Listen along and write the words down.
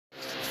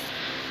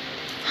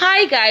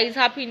Hi guys,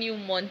 happy new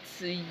month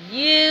to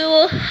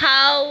you.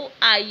 How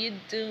are you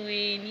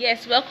doing?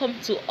 Yes, welcome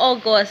to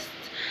August.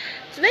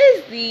 Today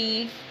is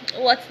the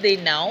what day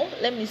now?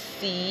 Let me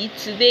see.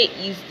 Today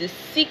is the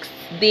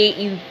 6th day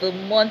in the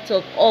month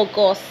of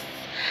August.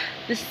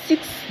 The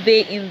 6th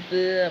day in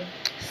the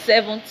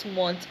 7th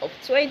month of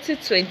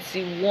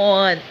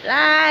 2021.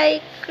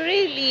 Like,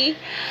 really?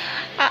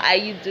 How are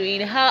you doing?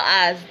 How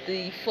has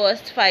the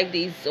first 5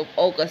 days of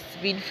August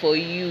been for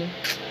you?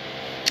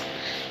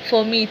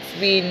 For me, it's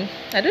been,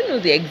 I don't know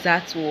the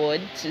exact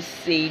word to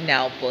say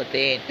now, but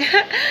then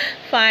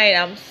fine.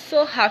 I'm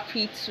so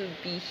happy to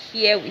be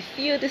here with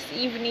you this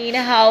evening.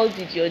 How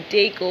did your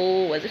day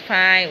go? Was it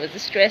fine? Was it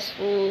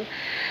stressful?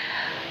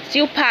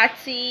 Still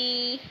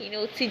party,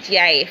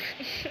 TGIF.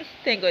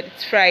 Thank God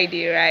it's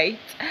Friday, right?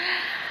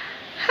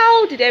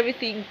 How did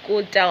everything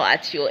go down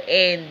at your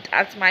end?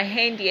 At my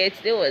end, yet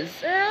there was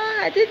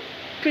I did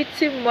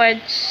pretty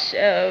much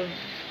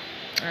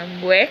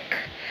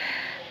work.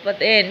 But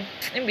then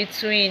in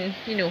between,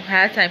 I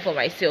had time for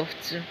myself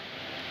too.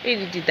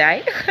 Really, did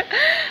I?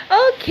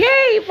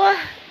 Okay, but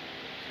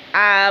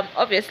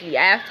obviously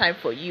I have time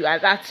for you,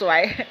 and that's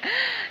why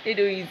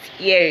is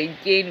here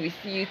again with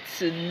you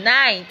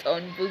tonight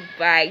on Book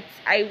Bites.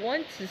 I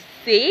want to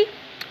say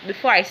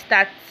before I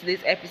start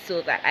this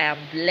episode that I am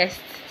blessed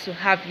to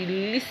have you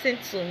listen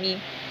to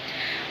me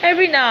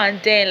every now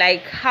and then.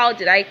 Like, how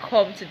did I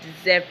come to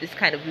deserve this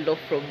kind of love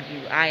from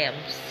you? I am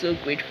so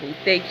grateful.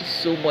 Thank you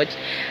so much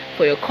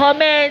for your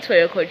comments, for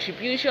your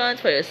contributions,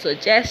 for your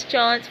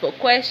suggestions, for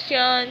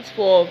questions,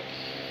 for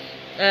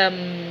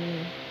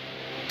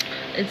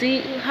it's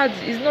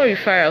not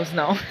referrals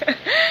now.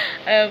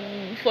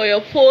 For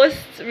your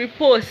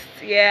reposts.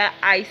 Yeah,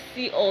 I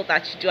see all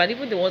that you do, and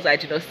even the ones I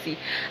do not see,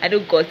 I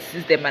know God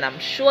sees them, and I'm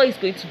sure He's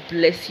going to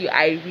bless you.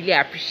 I really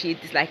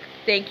appreciate this. Like,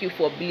 thank you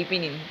for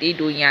believing in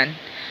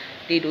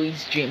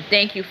Dedo's dream.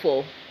 Thank you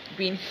for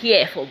being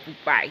here for Book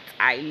Bites.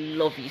 I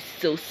love you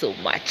so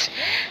much.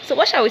 So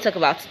what shall we talk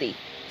about today?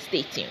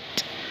 Stay tuned.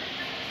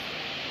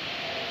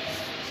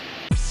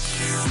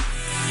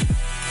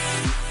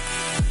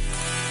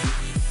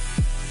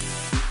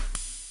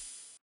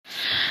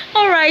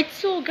 Alright,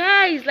 so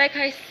guys, like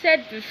I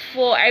said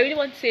before, I really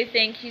want to say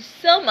thank you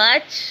so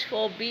much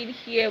for being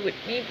here with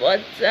me.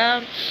 But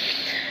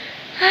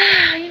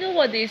you know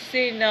what they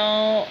say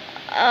now?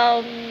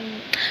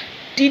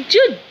 Did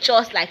you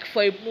just, like,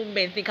 for a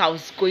moment think I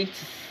was going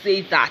to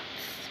say that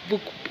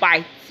Book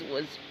Bites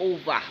was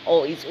over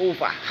or is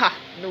over?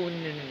 No.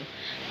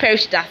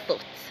 Perish that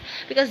thought.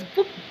 Because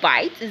Book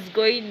Bites is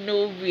going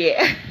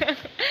nowhere.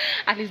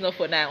 At least not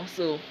for now.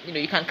 So,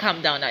 you can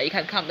calm down now. You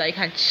can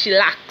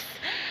chillax.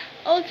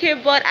 Okay,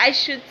 but I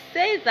should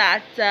say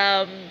that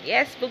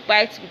yes, Book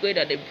Bites will be going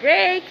on a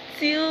break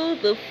till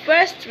the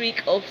first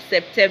week of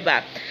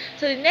September.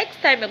 So the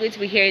next time you're going to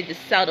be hearing the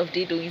sound of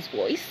Dedo's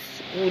voice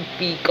would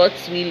be,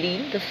 God's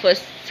willing, the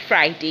first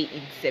Friday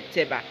in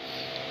September.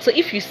 So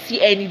if you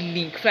see any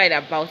link flying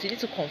about, you need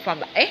to confirm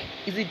that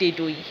is it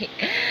Dedo?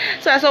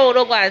 So that's why we'll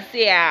not go and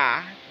say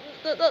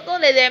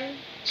don't let them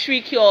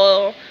trick you.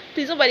 Or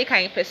please, nobody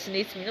can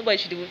impersonate me. Nobody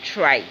should even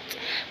try it.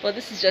 But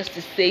this is just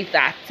to say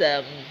that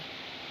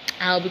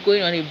I'll be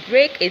going on a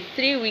break, a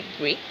 3-week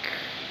break.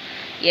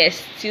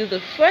 Yes, till the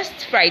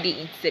first Friday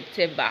in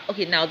September.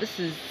 Okay, now this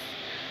is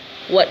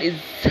what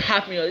is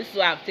happening. This is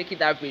why I'm taking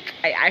that break.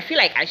 I feel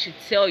like I should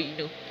tell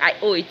you, I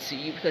owe it to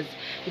you because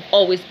you've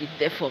always been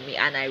there for me,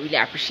 and I really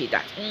appreciate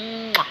that.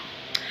 Mwah.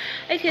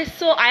 Okay,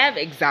 so I have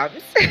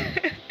exams.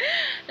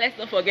 Let's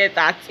not forget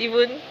that.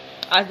 Even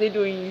as I'm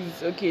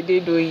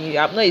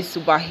not a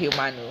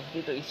superhuman.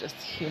 Dedo is just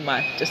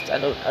human, just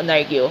an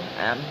ordinary girl.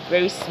 I'm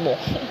very small.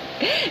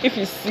 If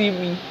you see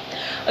me.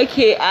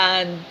 Okay,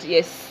 and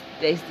yes,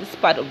 there's this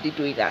part of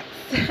Dedo that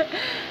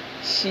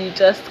she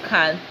just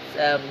can't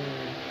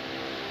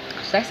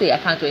should I say I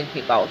can't do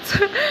anything about.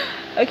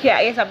 Okay,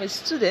 I guess I'm a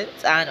student,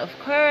 and of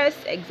course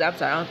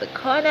exams are around the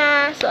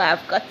corner, so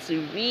I've got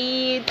to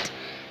read,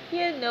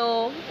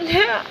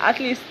 at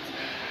least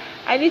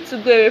I need to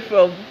go away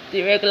from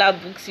the regular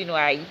books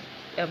I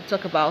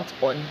talk about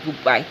on Book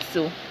Bites.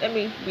 So let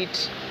me read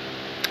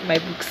my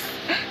books.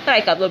 Not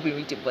like I've not been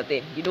reading, but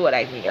then you know what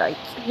I mean, right?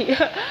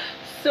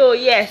 So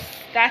yes,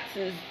 that's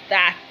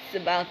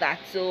about that.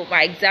 So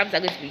my exams are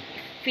going to be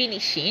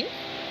finishing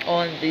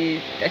on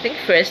the, I think,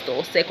 1st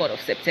or 2nd of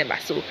September.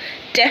 So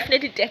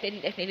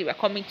definitely we're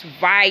coming to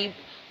vibe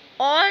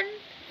on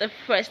the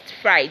first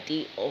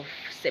Friday of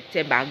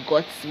September,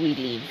 God's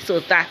willing.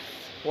 So that's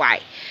why.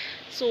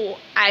 So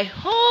I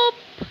hope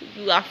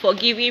you are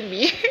forgiving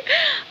me.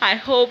 I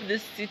hope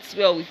this sits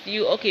well with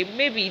you. Okay,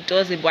 maybe it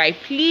doesn't, but I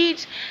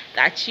plead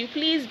that you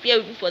please bear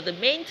with me for the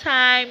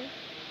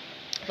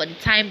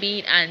time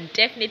being, and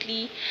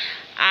definitely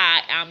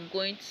I am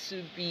going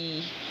to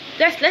be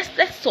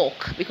let's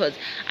talk, because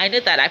I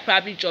know that I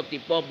probably dropped the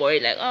bomb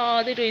already, like,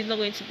 Dedo is not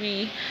going to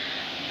be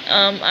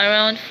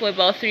around for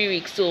about 3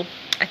 weeks. So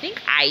I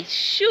think I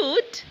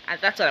should,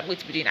 and that's what I'm going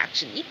to be doing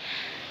actually.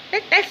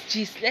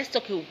 Let's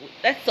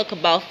talk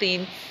about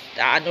things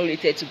that are not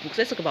related to books.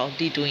 Let's talk about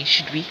Dedo,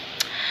 should we?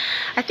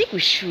 I think we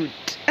should.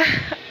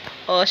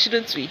 Or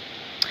shouldn't we?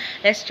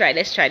 Let's try.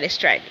 Let's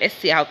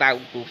see how that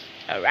will go.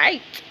 All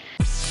right.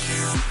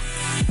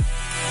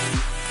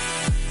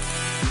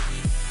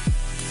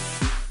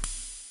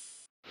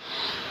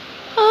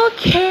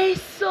 Okay,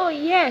 so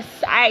yes,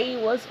 I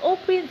was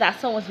hoping that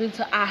someone was going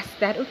to ask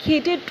that.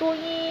 Okay,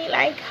 Dedoyin,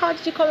 like, how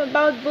did you come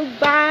about Book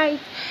Bite,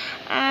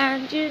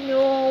 and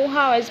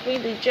how has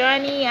been the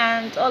journey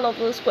and all of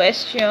those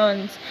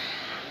questions.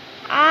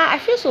 I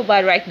feel so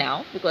bad right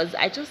now because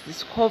I just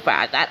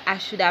discovered that I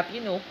should have,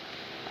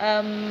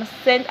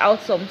 sent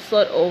out some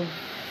sort of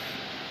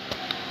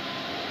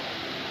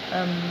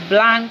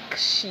blank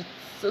sheet,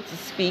 so to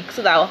speak,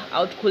 so that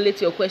I would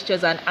collate your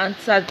questions and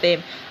answer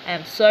them. I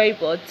am sorry,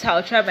 but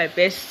I'll try my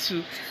best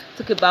to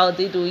talk about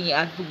Dedoyin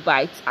and Book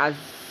Bites as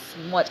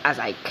much as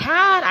I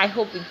can. I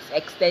hope it's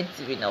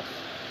extensive enough.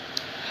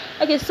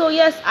 Okay, so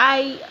yes,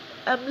 I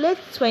am late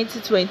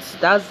 2020.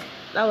 That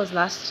was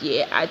last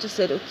year. I just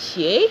said,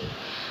 okay,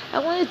 I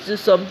wanted to do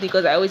something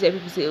because I always hear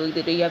people say, oh,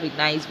 Dedoyin, you have a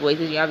nice voice,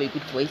 you have a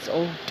good voice.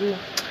 Oh, do.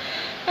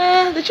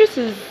 The truth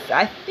is,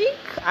 I think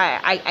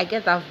I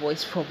get that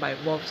voice from my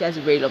mom. She has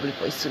a very lovely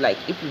voice. So, like,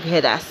 if you've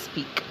heard her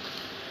speak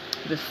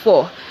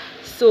before,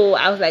 so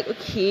I was like,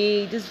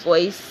 okay, this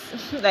voice,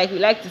 like we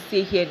like to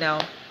say here now,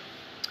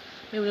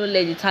 maybe we don't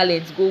let the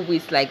talent go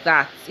waste like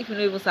that. If you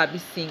don't even start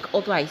sing,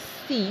 although I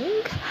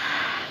sing,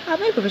 I'm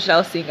not a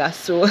professional singer,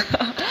 so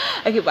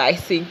okay, but I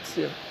sing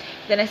too.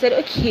 Then I said,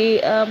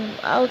 okay,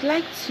 I would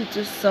like to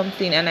do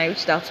something, and I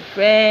reached out to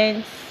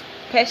friends.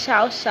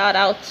 Special shout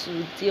out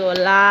to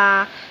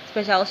Diola,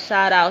 special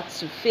shout out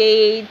to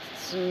Faith,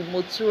 to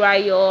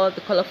Moturayo,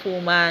 the colorful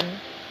man,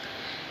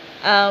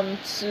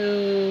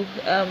 to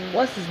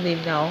what's his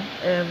name now,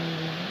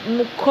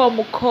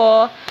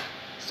 Muko,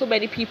 so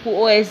many people,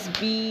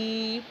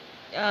 OSB,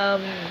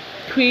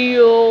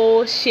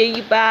 Creole,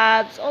 Shea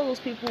Babs, all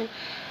those people,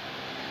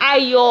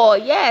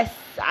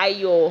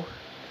 Ayo,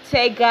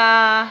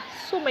 Tega,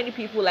 so many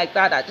people like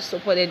that just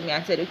supported me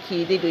and said,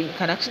 okay, you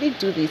can actually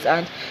do this.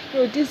 And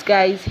these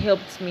guys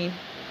helped me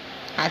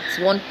at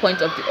one point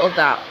or the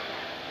other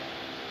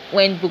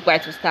when Book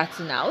Bite was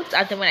starting out.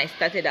 And then when I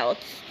started out,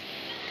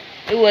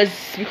 it was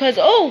because,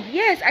 oh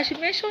yes, I should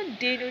mention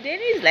Denu.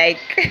 Denu is like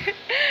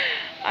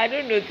I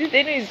don't know, this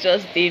Denu is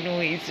just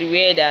Denu. It's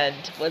weird,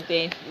 but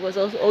then it was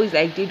also always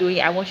like,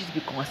 Dedoyin, I want you to be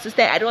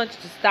consistent. I don't want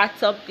you to start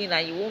something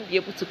and you won't be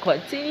able to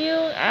continue.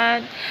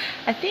 And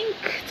I think,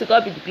 to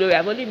God be the glory,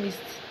 I've only missed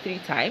 3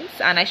 times,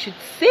 and I should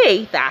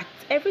say that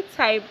every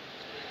time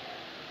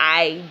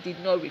I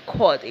did not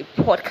record a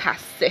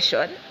podcast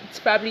session, it's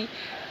probably,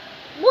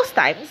 most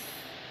times,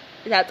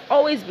 it has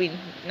always been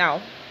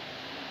now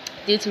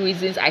due to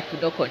reasons I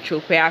could not control.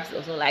 Perhaps it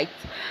was not like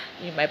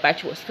my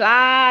battery was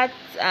flat,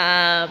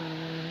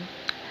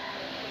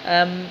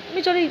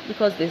 majorly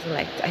because there's no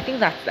light. I think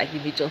that's like the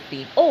major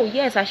thing. Oh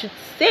yes, I should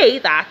say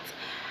that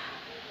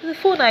the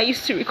phone I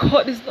used to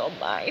record is not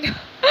mine.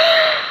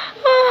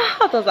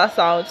 How does that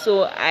sound?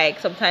 So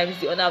sometimes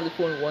the owner of the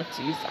phone wants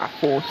to use our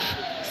phone,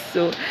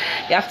 so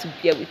you have to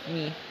bear with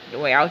me.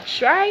 Anyway, I'll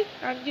try,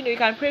 and you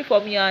can pray for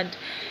me. And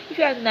if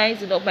you are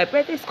nice enough, my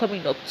birthday is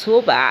coming in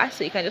October,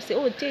 so you can just say,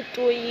 oh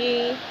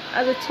Dedoyin,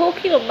 as a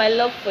token of my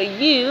love for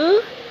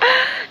you,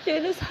 you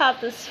just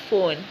have this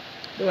phone.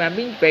 No, I'm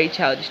being very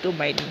childish, don't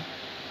mind me.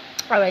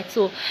 All right,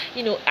 so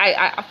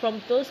I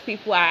from those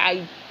people,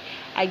 I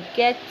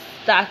get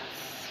that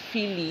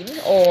feeling,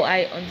 or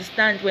I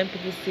understand when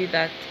people say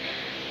that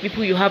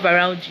people you have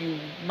around you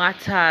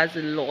matters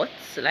a lot.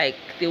 Like,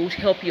 they would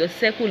help, your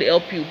circle will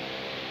help you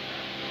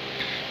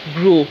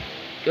grow.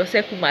 Your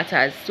circle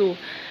matters. So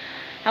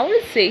I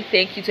want to say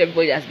thank you to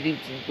everybody that's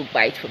believed in Book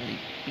Bite from the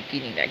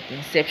beginning, like the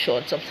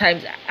inception.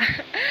 Sometimes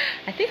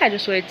I think I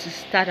just wanted to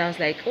start. I was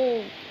like,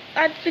 oh,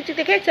 and they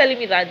kept telling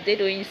me that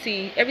you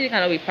see, everything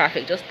cannot be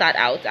perfect. Just start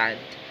out, and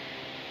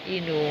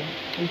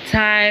with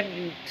time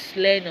you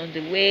learn on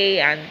the way,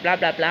 and blah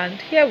blah blah.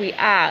 And here we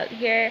are.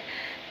 Here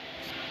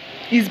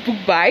is Book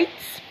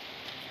Bites.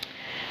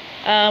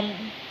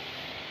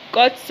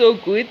 Got so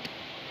good.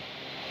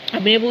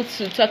 I've been able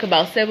to talk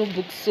about 7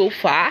 books so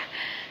far.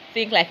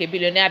 Think Like a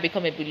Billionaire,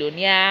 Become a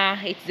Billionaire,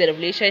 A to Z of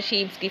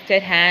Relationships,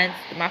 Gifted Hands,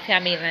 The Mafia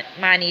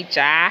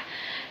Manager,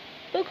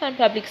 book on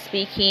public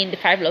speaking, The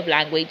 5 Love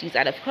Languages,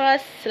 and of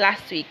course,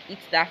 last week, Eat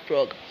That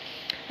Frog.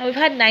 And we've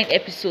had 9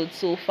 episodes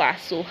so far,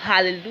 so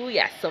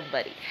hallelujah,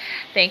 somebody.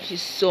 Thank you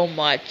so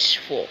much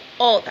for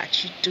all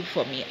that you do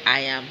for me. I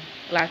am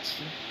glad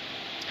to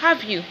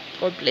have you.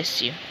 God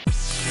bless you.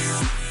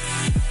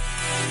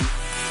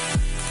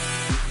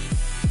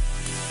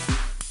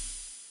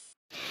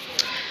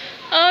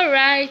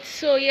 Alright,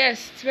 so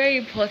yes, it's very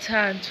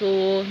important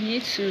to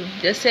need to,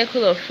 the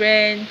circle of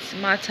friends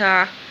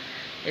matter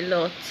a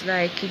lot.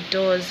 Like, it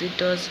does,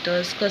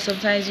 because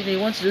sometimes you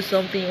want to do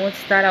something, you want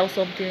to start out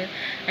something,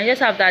 and you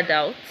just have that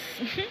doubt.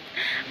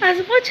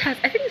 As much as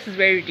I think this is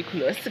very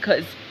ridiculous,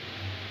 because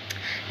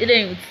they don't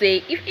even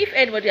say, if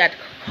anybody had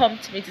come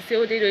to me to say,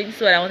 oh, they're doing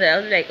so what I wanted,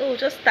 I was like, oh,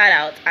 just start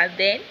out. And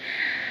then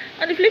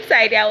on the flip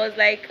side, I was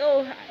like,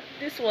 oh,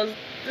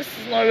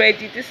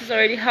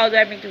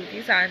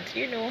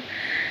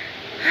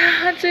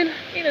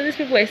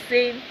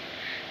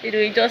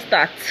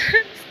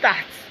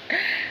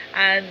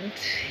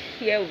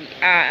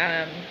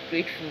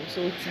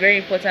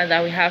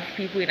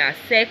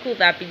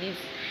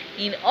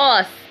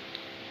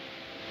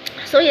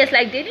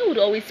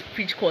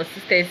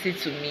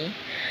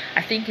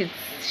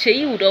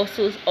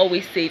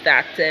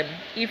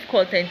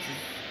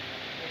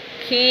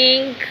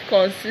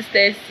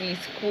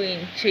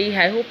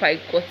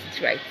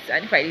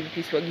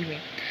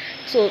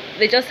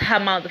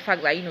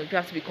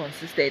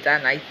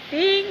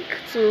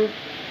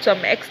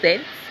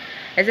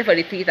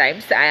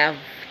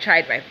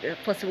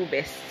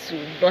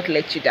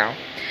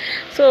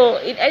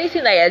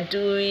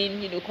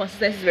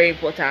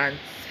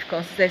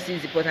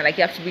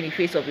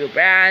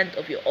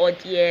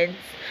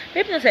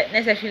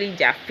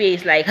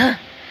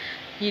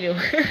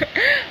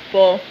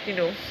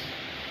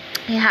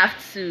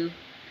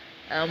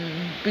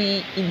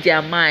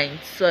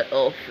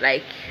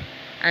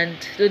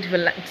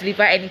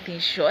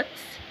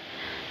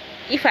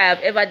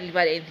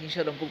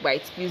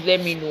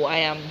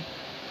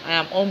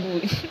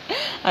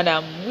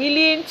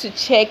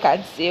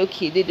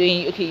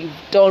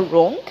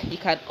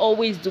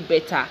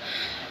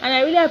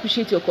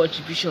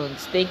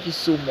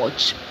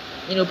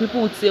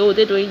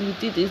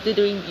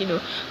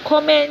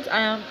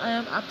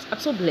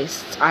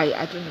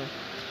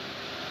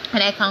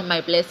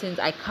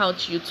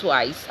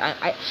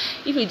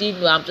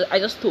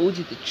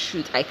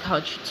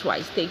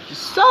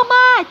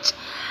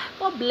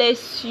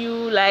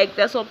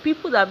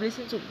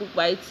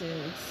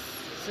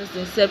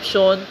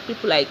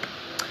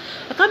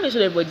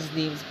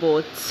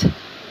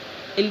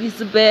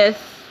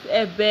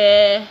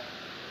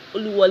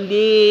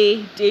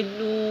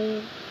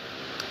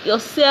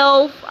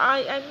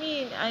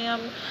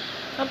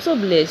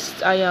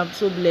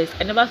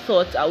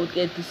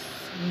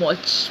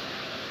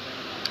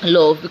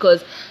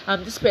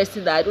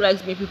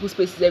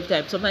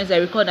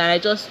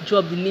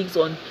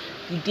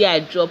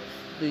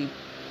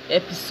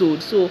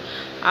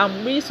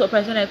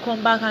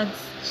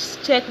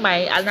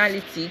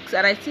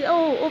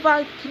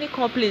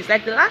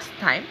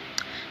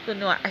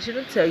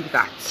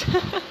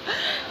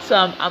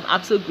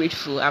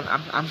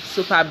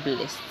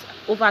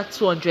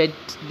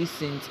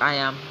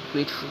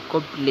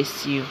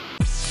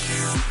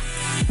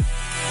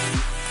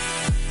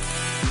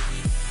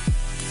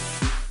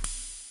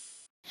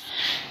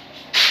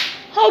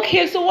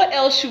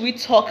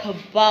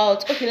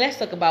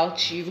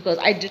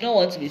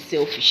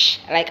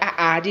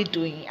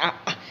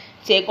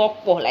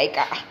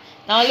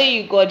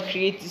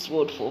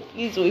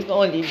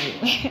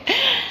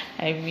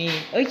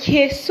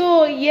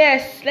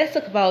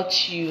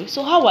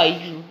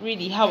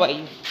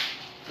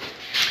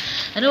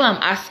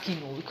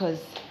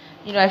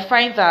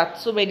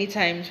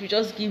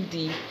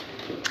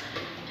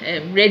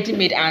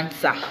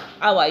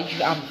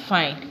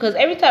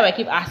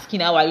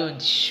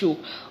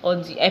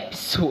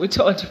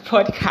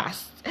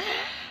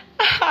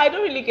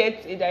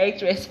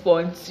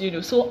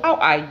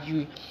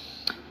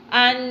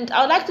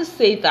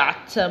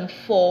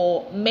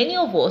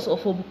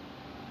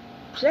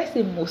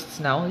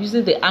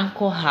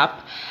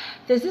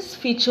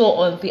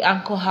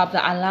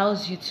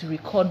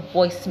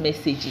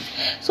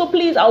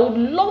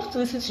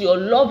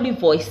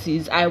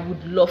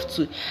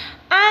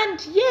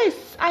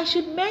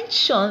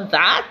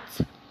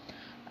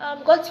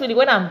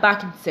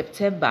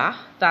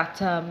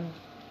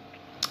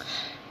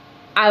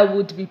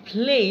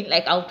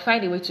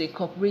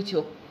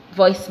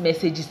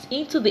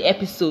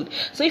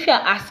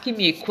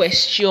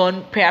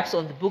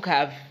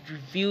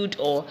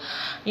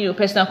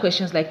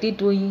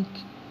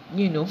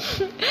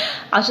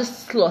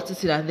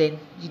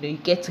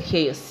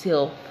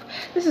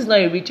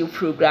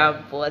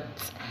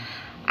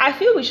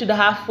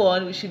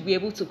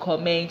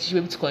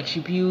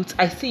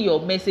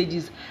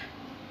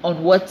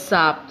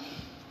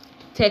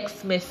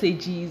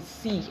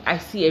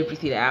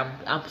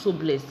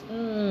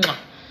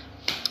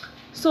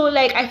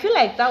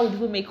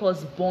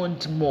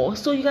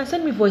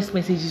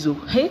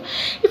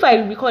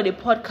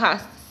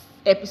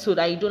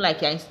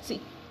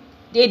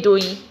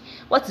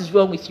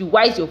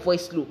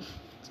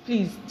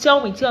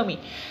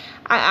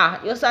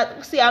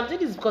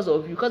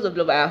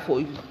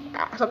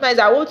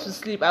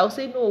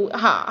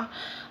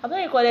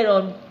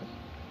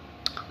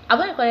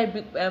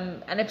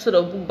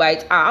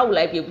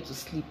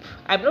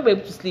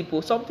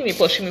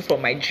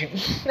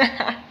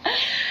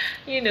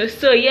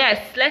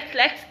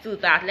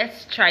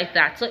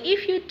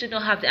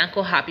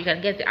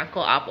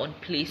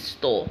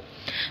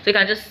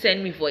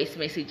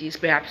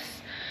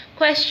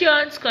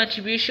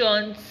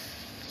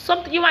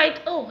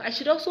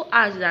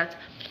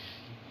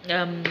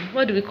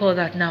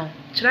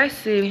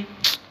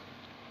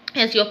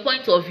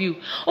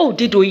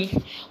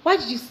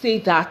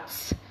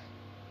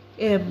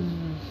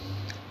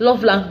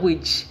 love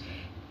language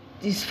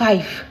is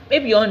 5,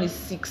 maybe your own is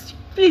 6.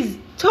 Please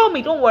tell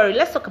me, don't worry,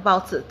 let's talk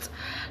about it.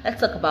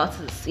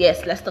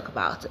 Yes, let's talk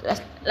about it.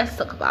 Let's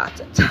talk about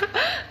it.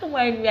 Don't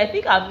mind me, I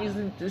think I'm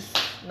using this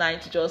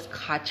night to just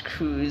catch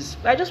cruise.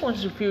 I just want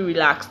you to feel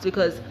relaxed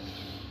because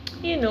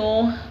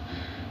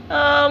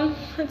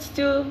it's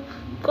still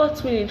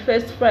God's willing,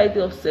 first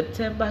Friday of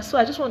September. So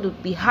I just want to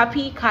be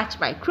happy, catch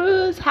my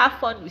cruise, have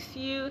fun with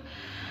you.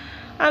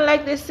 And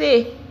like they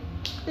say,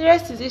 the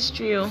rest is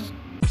history.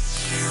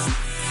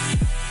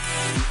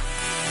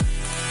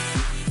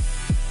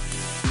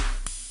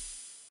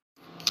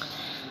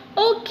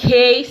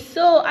 Okay,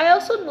 so I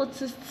also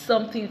noticed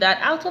something that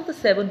out of the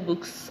 7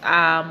 books we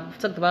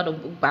talked about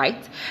on Book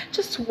Bite,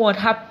 just one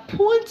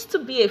happens to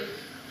be a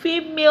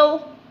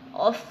female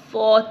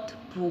authored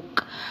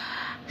book.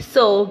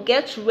 So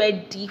get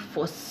ready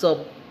for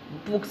some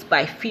books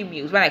by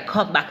females when I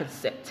come back in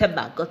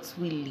September, God's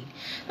willing.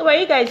 Don't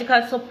worry, you guys, you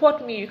can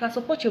support me, you can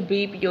support your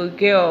baby, your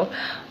girl.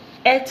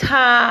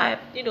 Airtime,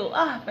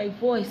 my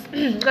voice.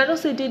 I don't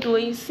say they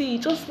doing, see,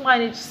 just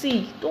manage,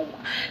 don't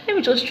let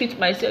me just treat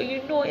myself,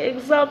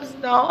 exams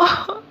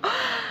now.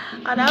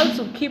 And I have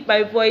to keep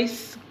my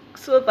voice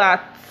so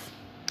that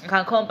I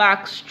can come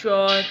back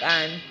strong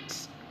and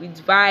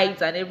with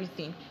vibes and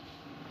everything.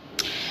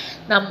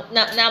 Now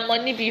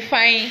money be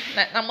fine.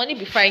 Now money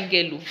be fine,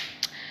 girl.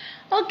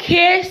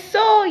 Okay,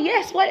 so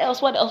yes, what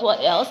else?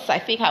 I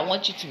think I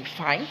want you to be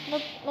fine.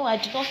 No, I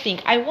do not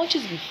think. I want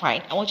you to be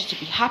fine. I want you to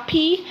be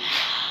happy.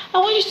 I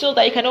want you to know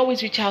that you can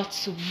always reach out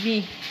to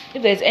me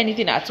if there's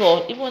anything at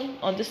all, even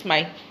on this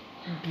my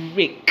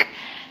break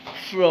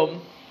from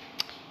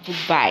Book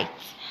Bite.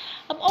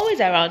 I'm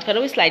always around. You can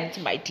always slide into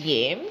my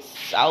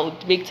DMs. I'll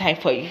make time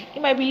for you.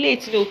 It might be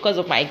late, because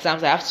of my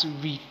exams. I have to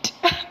read.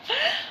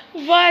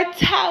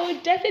 But I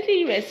would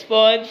definitely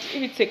respond. If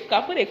it's a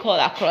couple they call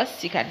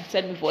across, you can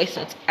send me voice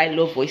notes. I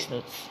love voice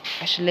notes.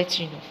 I should let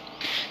you know.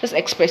 Just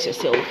express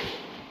yourself.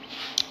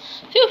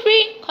 Feel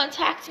free,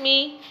 contact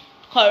me,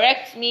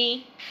 correct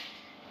me,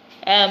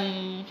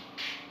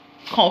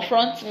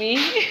 confront me,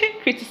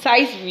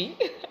 criticize me.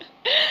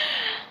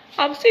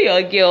 I'm still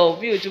your girl,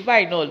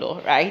 Dubai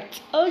Nolo,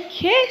 right?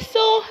 Okay,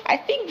 so I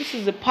think this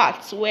is the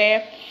part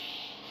where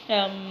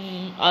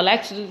I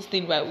like to do this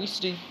thing where we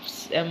used to do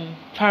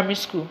primary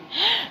school.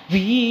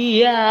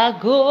 We are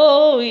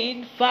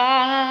going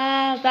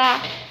farther.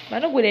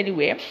 I'm not going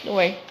anywhere. Don't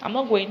worry. I'm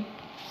not going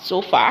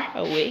so far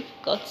away.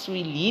 God's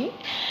willing.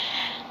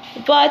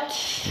 But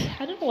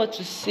I don't know what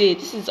to say.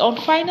 This is on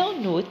final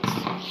note.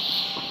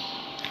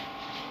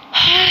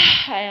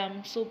 I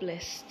am so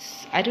blessed.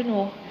 I don't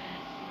know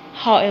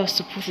how else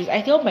to put it.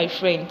 I tell my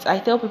friends, I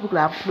tell people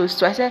that I'm close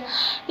to, I said,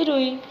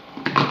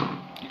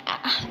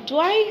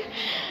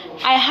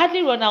 I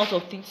hardly run out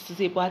of things to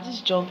say, but at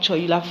this juncture,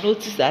 you'll have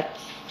noticed that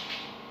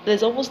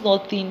there's almost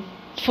nothing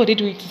for the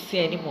doing to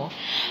say anymore.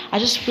 I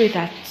just pray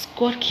that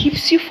God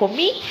keeps you for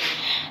me.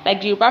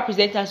 Like the Yoruba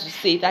presenters will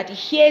say, that the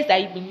ears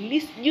that you've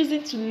been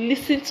using to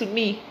listen to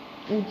me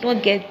will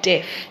not get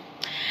deaf.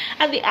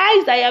 And the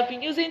eyes that you have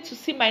been using to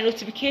see my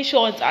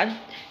notifications, and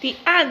the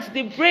hands,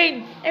 the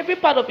brain, every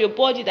part of your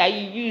body that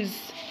you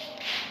use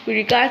with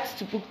regards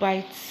to Book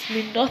Bites,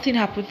 may nothing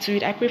happen to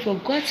it. I pray for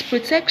God's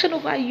protection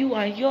over you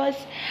and yours,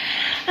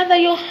 and that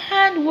your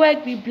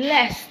handwork be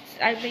blessed,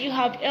 and may you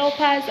have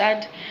helpers,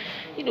 and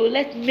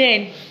let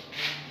men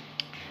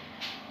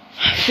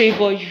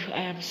favor you.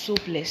 I am so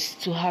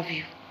blessed to have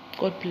you.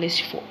 God bless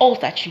you for all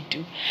that you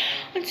do.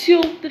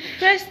 Until the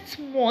first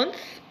month,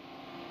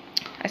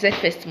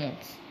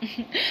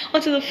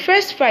 until the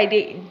first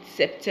Friday in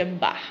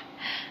September.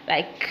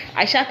 Like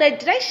I shouted,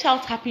 did I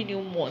shout Happy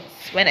New Month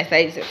when I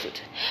started this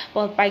episode?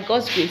 Well, by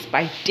God's grace,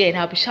 by then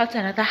I'll be shouting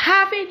another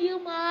Happy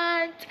New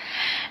Month,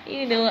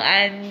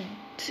 and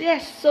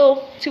yes,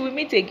 so till we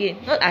meet again,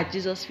 not at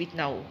Jesus' feet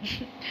now,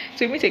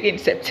 till we meet again in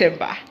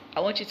September,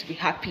 I want you to be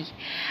happy.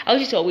 I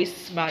want you to always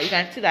smile. You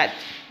can see that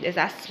there's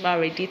that smile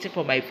radiating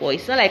from my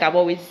voice. Not like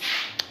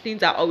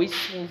things are always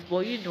smooth,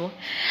 but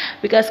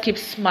because keep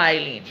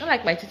smiling. Not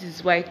like my teeth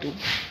is white though.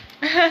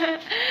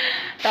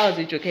 That was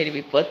a joke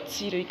anyway,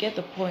 but you get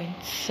the point.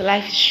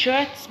 Life is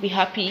short. Be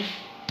happy,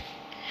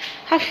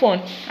 have fun,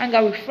 hang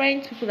out with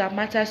friends, people that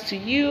matters to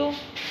you.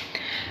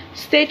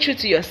 Stay true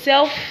to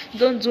yourself.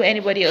 Don't do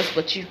anybody else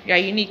but you. You are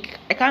unique.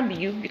 I can't be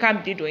you. You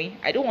can't be doing.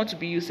 I don't want to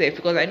be you, self,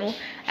 because I know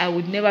I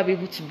would never be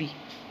able to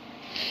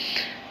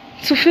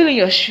fill in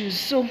your shoes.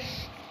 So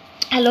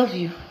I love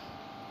you.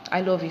 I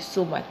love you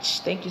so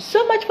much. Thank you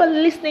so much for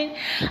listening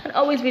and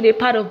always being a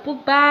part of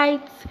Book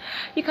Bites.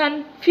 You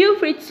can feel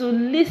free to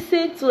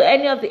listen to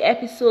any of the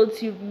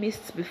episodes you've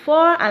missed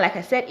before. And like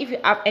I said, if you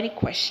have any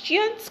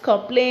questions,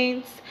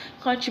 complaints,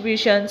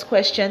 contributions,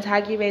 questions,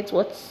 arguments,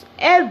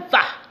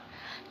 whatever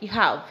you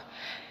have,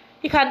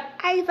 you can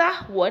either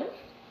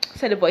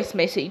send a voice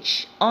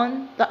message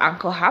on the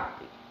Anchor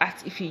app, as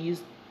if you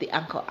use the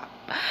Anchor app.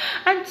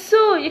 And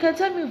so you can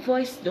send me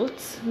voice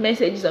notes,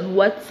 messages on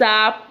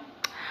WhatsApp.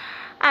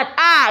 And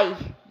I,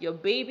 your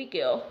baby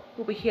girl,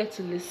 will be here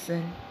to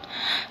listen.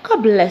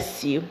 God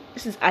bless you.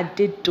 This is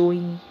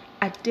Adedoyin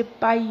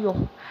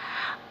Adebayo.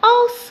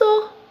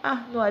 Also,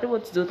 no, I don't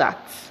want to do that.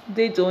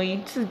 This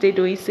is they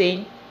doing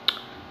saying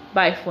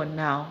bye for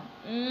now.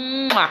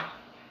 Mwah.